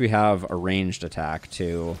now at least we have a ranged attack,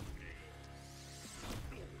 too.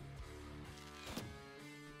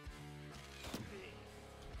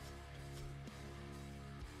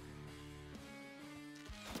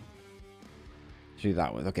 Do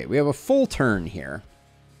that with. Okay, we have a full turn here.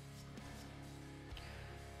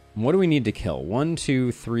 What do we need to kill? 1,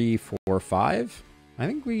 2, 3, 4, 5. I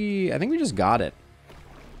think we just got it.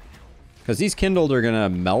 Because these kindled are gonna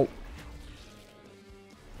melt.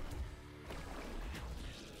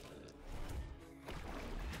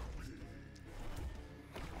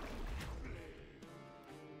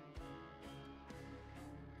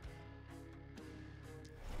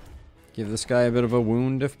 Give this guy a bit of a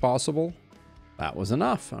wound if possible. That was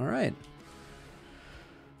enough. All right.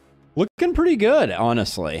 Looking pretty good,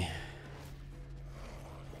 honestly.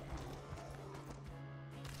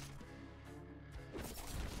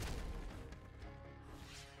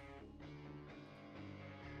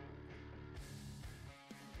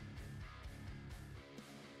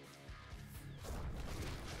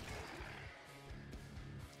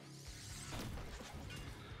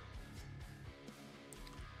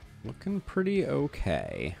 Looking pretty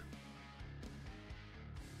okay.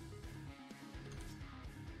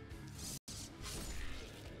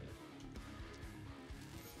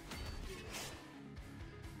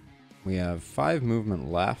 We have 5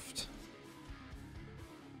 movement left.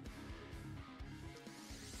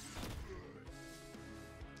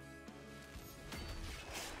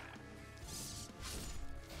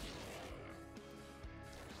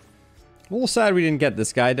 A little sad we didn't get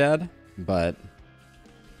this guy dead, but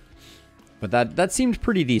that seemed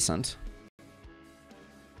pretty decent.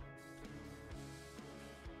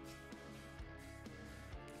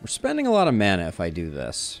 We're spending a lot of mana if I do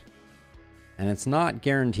this. And it's not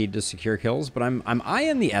guaranteed to secure kills, but I'm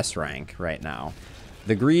eyeing the S rank right now.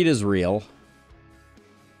 The greed is real.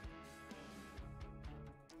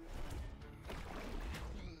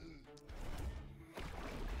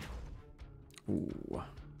 Ooh.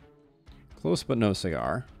 Close but no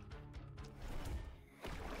cigar.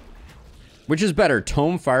 Which is better,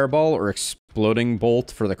 Tome Fireball or Exploding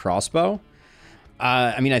Bolt for the crossbow?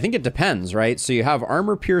 I mean, I think it depends, right? So you have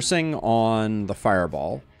armor piercing on the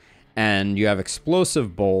Fireball. And you have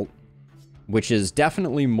Explosive Bolt, which is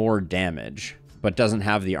definitely more damage, but doesn't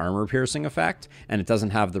have the armor piercing effect, and it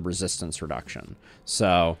doesn't have the resistance reduction.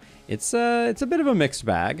 So it's a bit of a mixed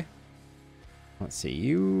bag. Let's see,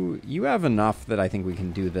 you have enough that I think we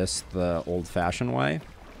can do this the old-fashioned way.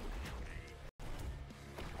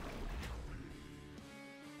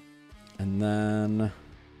 And then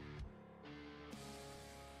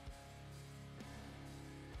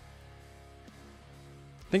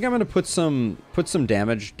I think I'm going to put some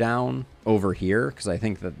damage down over here because I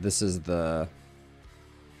think that this is the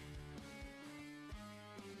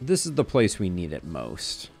place we need it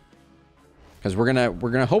most. Because we're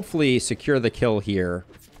gonna hopefully secure the kill here.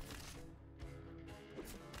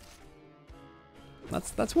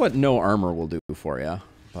 That's what no armor will do for you,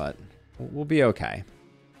 but we'll be okay.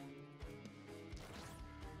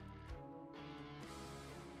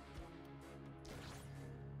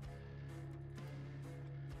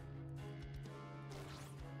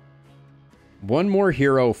 One more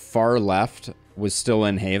hero far left was still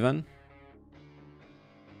in Haven.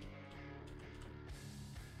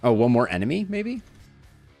 Oh, one more enemy, maybe?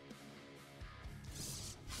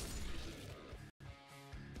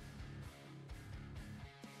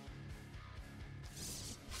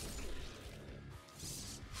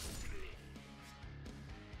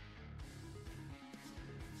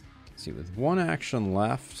 Let's see, with one action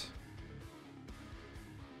left,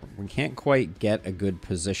 we can't quite get a good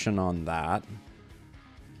position on that.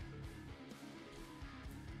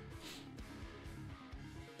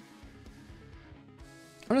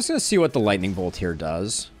 I'm just going to see what the lightning bolt here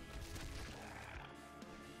does.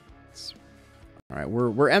 All right,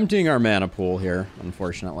 we're emptying our mana pool here,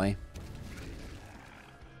 unfortunately.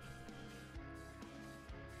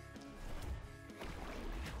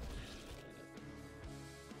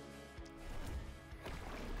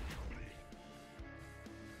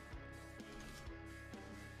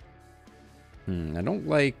 I don't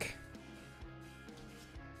like...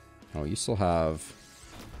 Oh, you still have...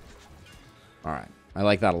 All right. I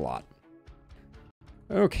like that a lot.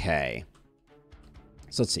 Okay.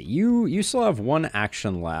 So let's see. You still have one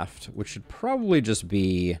action left, which should probably just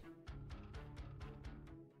be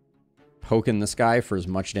poking this guy for as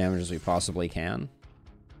much damage as we possibly can.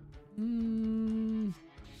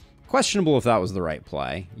 Questionable if that was the right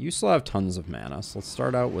play. You still have tons of mana, so let's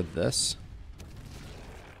start out with this.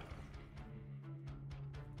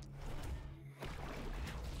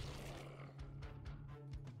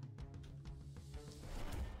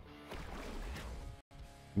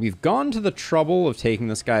 We've gone to the trouble of taking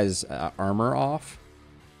this guy's armor off.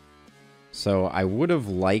 So I would have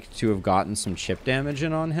liked to have gotten some chip damage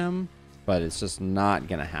in on him, but it's just not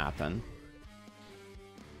going to happen.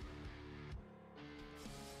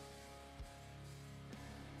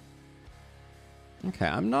 Okay,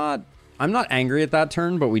 I'm not angry at that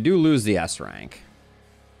turn, but we do lose the S rank.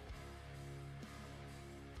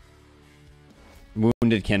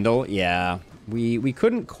 Wounded Kindle, yeah. We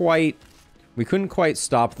couldn't quite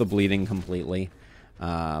stop the bleeding completely.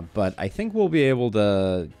 But I think we'll be able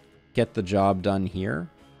to get the job done here.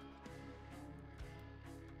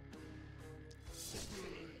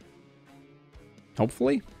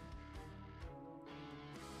 Hopefully.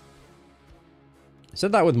 I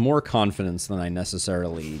said that with more confidence than I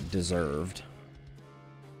necessarily deserved.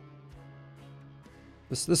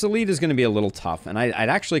 This elite is going to be a little tough, and I'd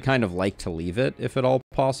actually kind of like to leave it, if at all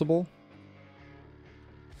possible.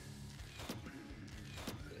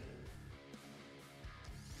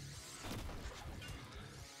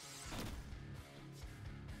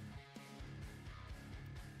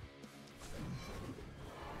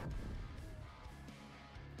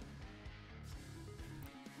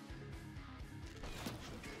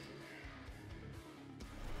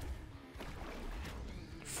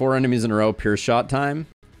 Four enemies in a row, pure shot time.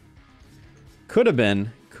 Could have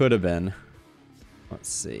been. Could have been. Let's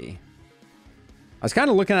see. I was kind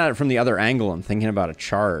of looking at it from the other angle and thinking about a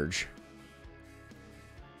charge.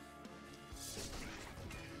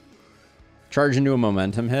 Charge into a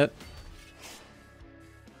momentum hit.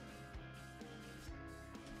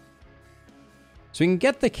 So we can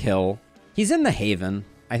get the kill. He's in the Haven.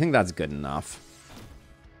 I think that's good enough.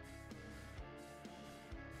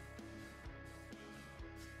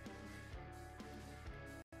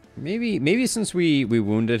 Maybe since we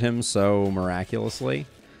wounded him so miraculously,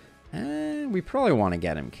 we probably want to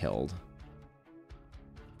get him killed.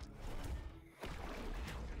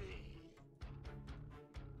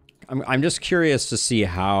 I'm just curious to see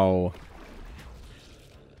how...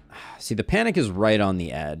 See, the panic is right on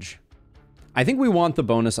the edge. I think we want the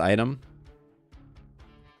bonus item.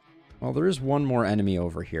 Well, there is one more enemy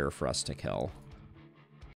over here for us to kill.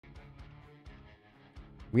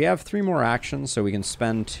 We have 3 more actions, so we can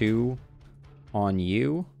spend 2 on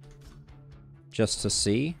you just to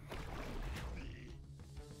see.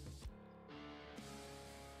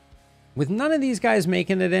 With none of these guys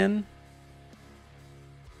making it in,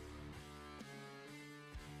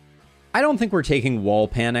 I don't think we're taking wall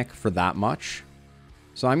panic for that much.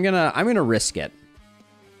 So I'm gonna risk it.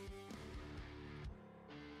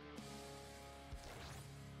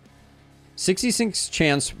 .66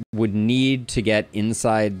 chance would need to get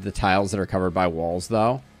inside the tiles that are covered by walls,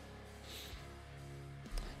 though.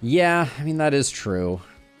 Yeah, I mean, that is true.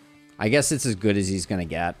 I guess it's as good as he's going to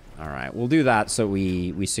get. All right, we'll do that so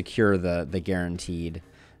we secure the guaranteed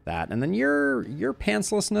that. And then your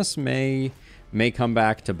pantslessness may come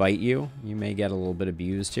back to bite you. You may get a little bit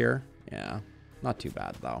abused here. Yeah, not too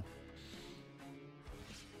bad, though.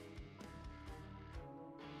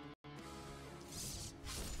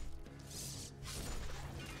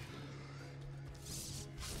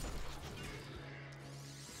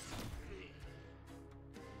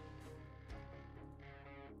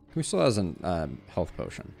 Who still has a health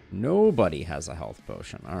potion? Nobody has a health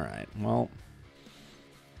potion. All right. Well,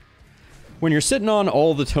 when you're sitting on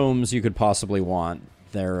all the tomes you could possibly want,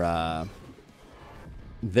 they're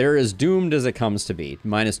as doomed as it comes to be.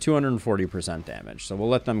 Minus 240% damage. So we'll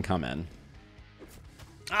let them come in.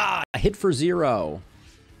 Ah, hit for 0.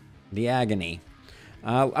 The agony.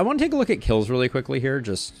 I want to take a look at kills really quickly here.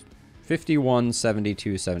 Just 51,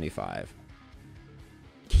 72, 75.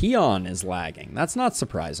 Keon is lagging. That's not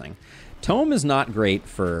surprising. Tome is not great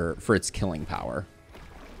for its killing power.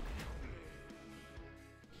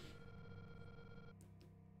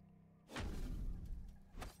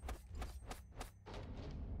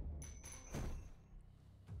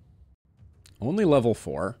 Only level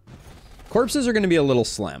 4. Corpses are going to be a little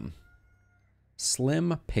slim.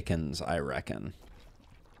 Slim pickings, I reckon.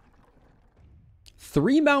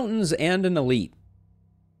 3 mountains and an elite.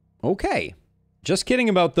 Okay. Just kidding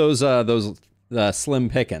about those slim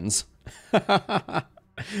pickings.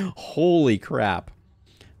 Holy crap.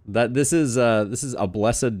 This is a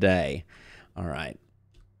blessed day. All right.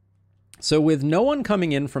 So with no one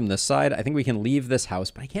coming in from this side, I think we can leave this house,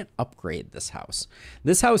 but I can't upgrade this house.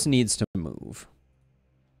 This house needs to move.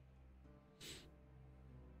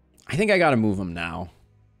 I think I got to move them now.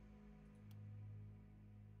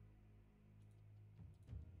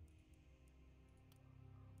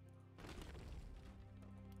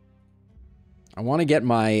 I want to get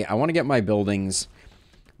my buildings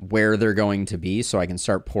where they're going to be so I can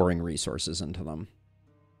start pouring resources into them.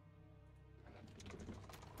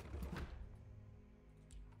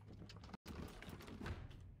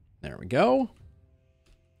 There we go.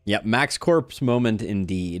 Yep, max corpse moment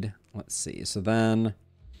indeed. Let's see. So then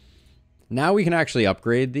now we can actually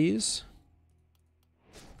upgrade these.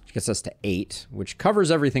 Which gets us to 8, which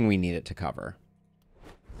covers everything we need it to cover.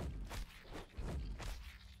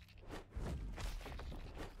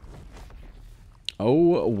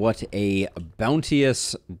 Oh, what a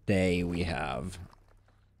bounteous day we have.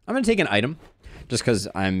 I'm going to take an item, just because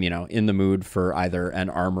I'm, in the mood for either an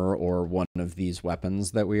armor or one of these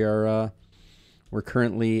weapons that we're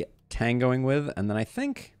currently tangoing with. And then I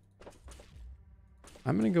think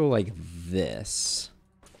I'm going to go like this.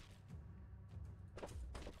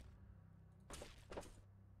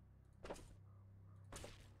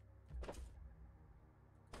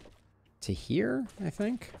 To here, I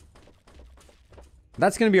think.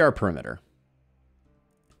 That's going to be our perimeter.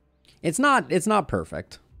 It's not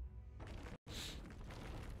perfect.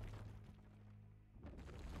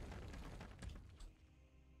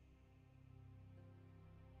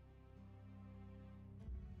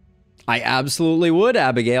 I absolutely would,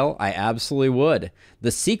 Abigail. I absolutely would.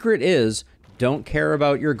 The secret is don't care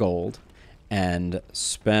about your gold and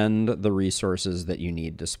spend the resources that you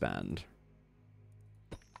need to spend.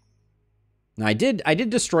 Now, I did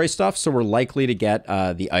destroy stuff, so we're likely to get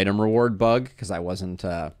the item reward bug because I wasn't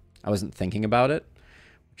thinking about it,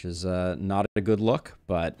 which is not a good look,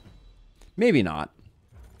 but maybe not.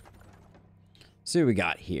 Let's see what we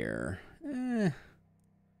got here.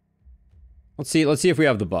 Let's see if we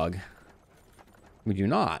have the bug. We do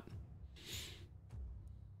not.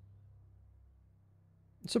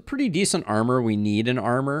 It's a pretty decent armor. We need an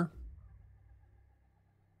armor.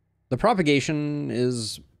 The propagation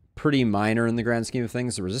is pretty minor in the grand scheme of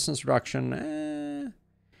things. The resistance reduction,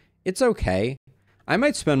 it's okay. I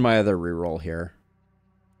might spend my other reroll here.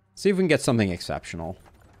 See if we can get something exceptional.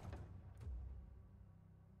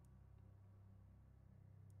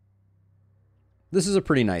 This is a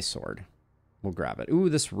pretty nice sword. We'll grab it. Ooh,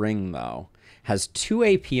 this ring, though, has 2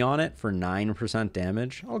 AP on it for 9%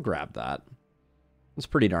 damage. I'll grab that. That's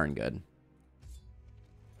pretty darn good.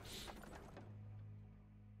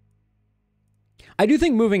 I do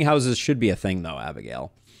think moving houses should be a thing, though,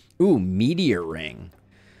 Abigail. Ooh, meteor ring.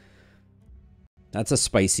 That's a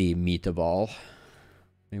spicy meatball.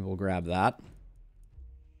 Maybe we'll grab that.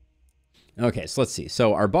 Okay, so let's see.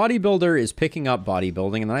 So our bodybuilder is picking up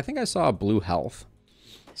bodybuilding, and then I think I saw a blue health.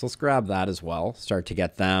 So let's grab that as well. Start to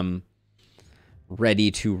get them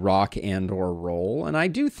ready to rock and or roll. And I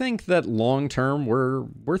do think that long term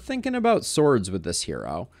we're thinking about swords with this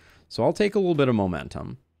hero. So I'll take a little bit of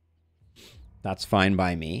momentum. That's fine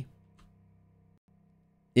by me.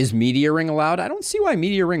 Is Meteor Ring allowed? I don't see why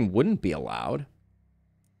Meteor Ring wouldn't be allowed.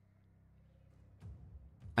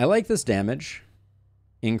 I like this damage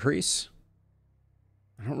increase.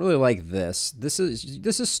 I don't really like this. This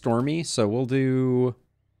is stormy, so we'll do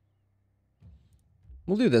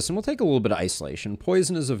this, and we'll take a little bit of isolation.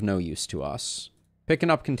 Poison is of no use to us.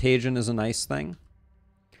 Picking up contagion is a nice thing.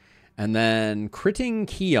 And then critting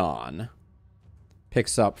Keon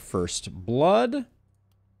picks up first blood.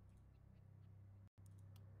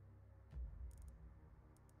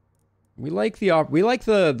 We like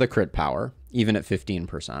the crit power, even at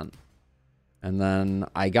 15%. And then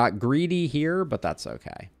I got greedy here, but that's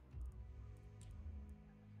okay.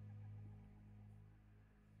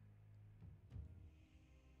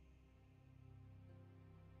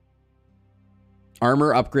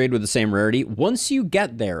 Armor upgrade with the same rarity. Once you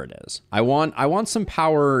get there, it is. I want some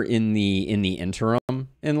power in the interim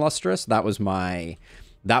in Lustrous. That was my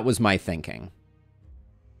thinking.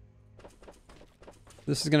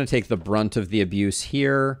 This is going to take the brunt of the abuse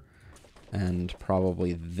here, and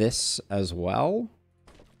probably this as well.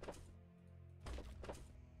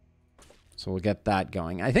 So we'll get that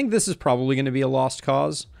going. I think this is probably going to be a lost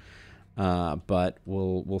cause, but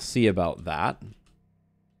we'll see about that.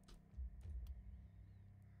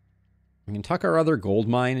 We can tuck our other gold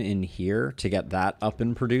mine in here to get that up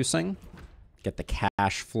and producing. Get the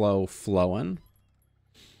cash flow flowing.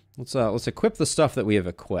 Let's equip the stuff that we have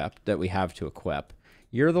equipped, that we have to equip.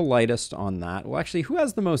 You're the lightest on that. Well, actually, who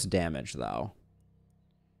has the most damage, though?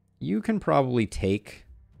 You can probably take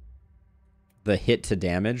the hit to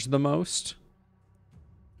damage the most.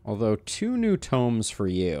 Although 2 new tomes for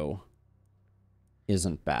you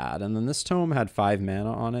isn't bad. And then this tome had 5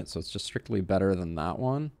 mana on it, so it's just strictly better than that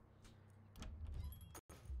one.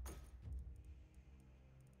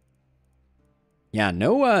 Yeah,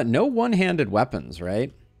 no one-handed weapons,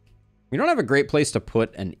 right? We don't have a great place to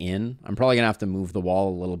put an inn. I'm probably going to have to move the wall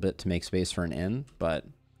a little bit to make space for an inn, but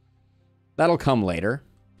that'll come later.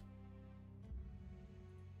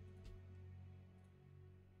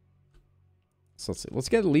 So let's see. Let's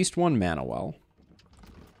get at least 1 mana well.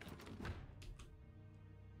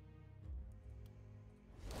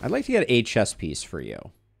 I'd like to get a chess piece for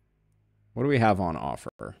you. What do we have on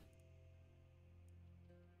offer?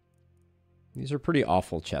 These are pretty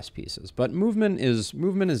awful chess pieces, but movement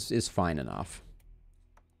is fine enough.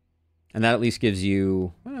 And that at least gives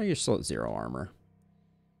you, well, you're still at 0 armor.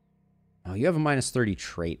 Oh, you have a -30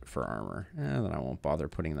 trait for armor. Then I won't bother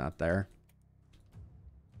putting that there.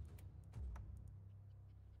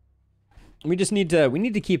 We just need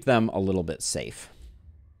to keep them a little bit safe,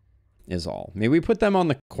 is all. Maybe we put them on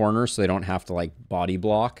the corner so they don't have to like body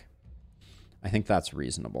block. I think that's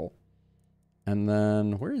reasonable. And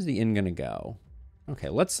then where is the inn gonna go? Okay,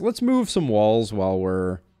 let's move some walls while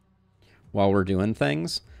we're doing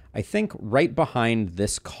things. I think right behind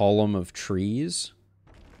this column of trees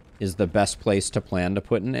is the best place to plan to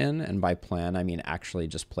put an inn, and by plan I mean actually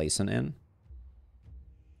just place an inn.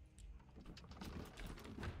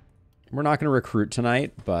 We're not gonna recruit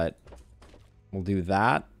tonight, but we'll do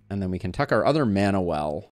that, and then we can tuck our other mana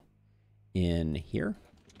well in here.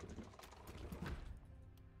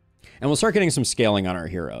 And we'll start getting some scaling on our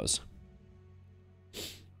heroes.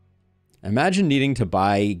 Imagine needing to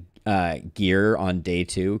buy gear on day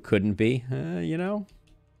 2. Couldn't be, you know?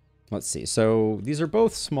 Let's see. So these are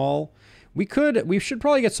both small. We should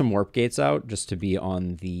probably get some warp gates out just to be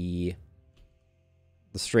on the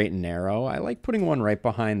straight and narrow. I like putting one right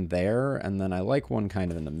behind there, and then I like one kind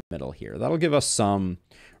of in the middle here. That'll give us some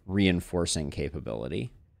reinforcing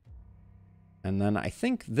capability. And then I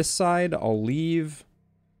think this side I'll leave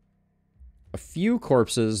a few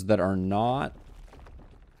corpses that are not...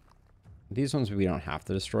 These ones we don't have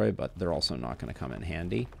to destroy, but they're also not going to come in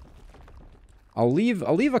handy. I'll leave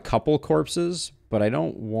a couple corpses, but I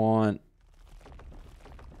don't want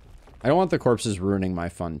the corpses ruining my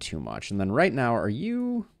fun too much. And then right now, are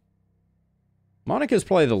you... Monica's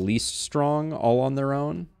probably the least strong all on their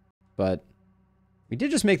own, but we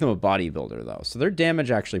did just make them a bodybuilder though, so their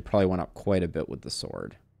damage actually probably went up quite a bit with the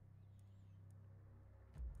sword.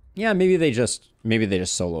 Yeah, maybe they just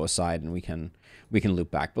solo aside and we can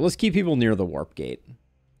loop back. But let's keep people near the warp gate.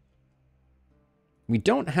 We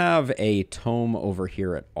don't have a tome over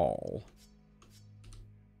here at all.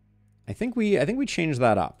 I think we changed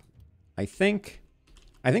that up. I think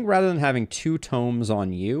rather than having 2 tomes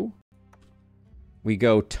on you, we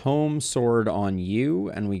go tome sword on you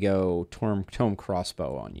and we go tome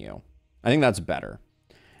crossbow on you. I think that's better.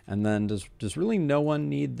 And then does really no one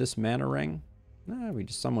need this mana ring?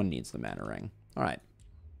 Someone needs the mana ring. All right.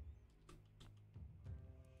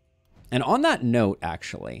 And on that note,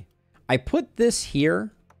 actually, I put this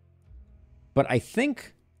here, but I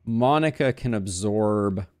think Monica can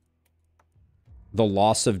absorb the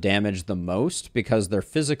loss of damage the most because their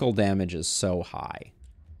physical damage is so high.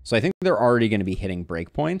 So I think they're already going to be hitting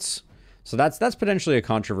breakpoints. So that's potentially a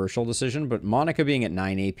controversial decision, but Monica being at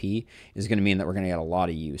 9 AP is going to mean that we're going to get a lot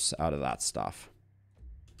of use out of that stuff.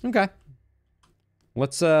 Okay.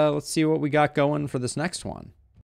 Let's see what we got going for this next one.